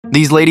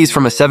These ladies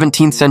from a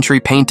 17th century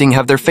painting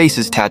have their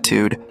faces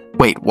tattooed.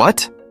 Wait,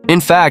 what? In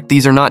fact,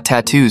 these are not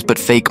tattoos, but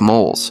fake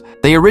moles.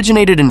 They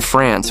originated in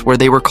France, where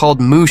they were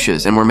called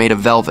mouches and were made of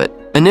velvet.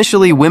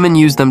 Initially, women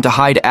used them to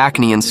hide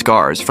acne and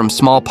scars from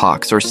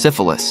smallpox or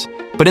syphilis.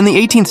 But in the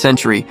 18th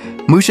century,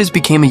 mouches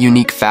became a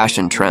unique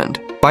fashion trend.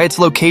 By its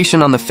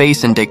location on the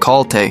face and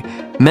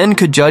décolleté, men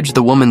could judge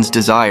the woman's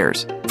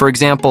desires. For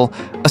example,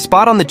 a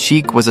spot on the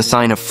cheek was a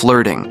sign of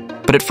flirting.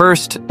 But at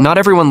first, not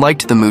everyone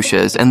liked the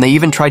mouches, and they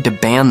even tried to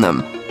ban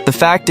them. The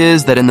fact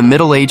is that in the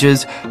Middle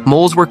Ages,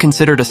 moles were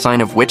considered a sign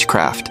of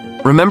witchcraft.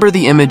 Remember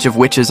the image of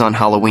witches on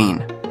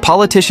Halloween.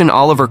 Politician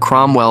Oliver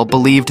Cromwell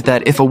believed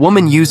that if a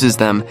woman uses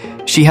them,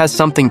 she has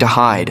something to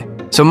hide.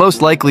 So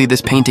most likely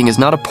this painting is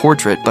not a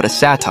portrait but a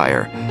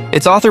satire.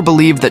 Its author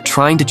believed that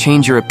trying to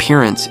change your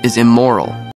appearance is immoral.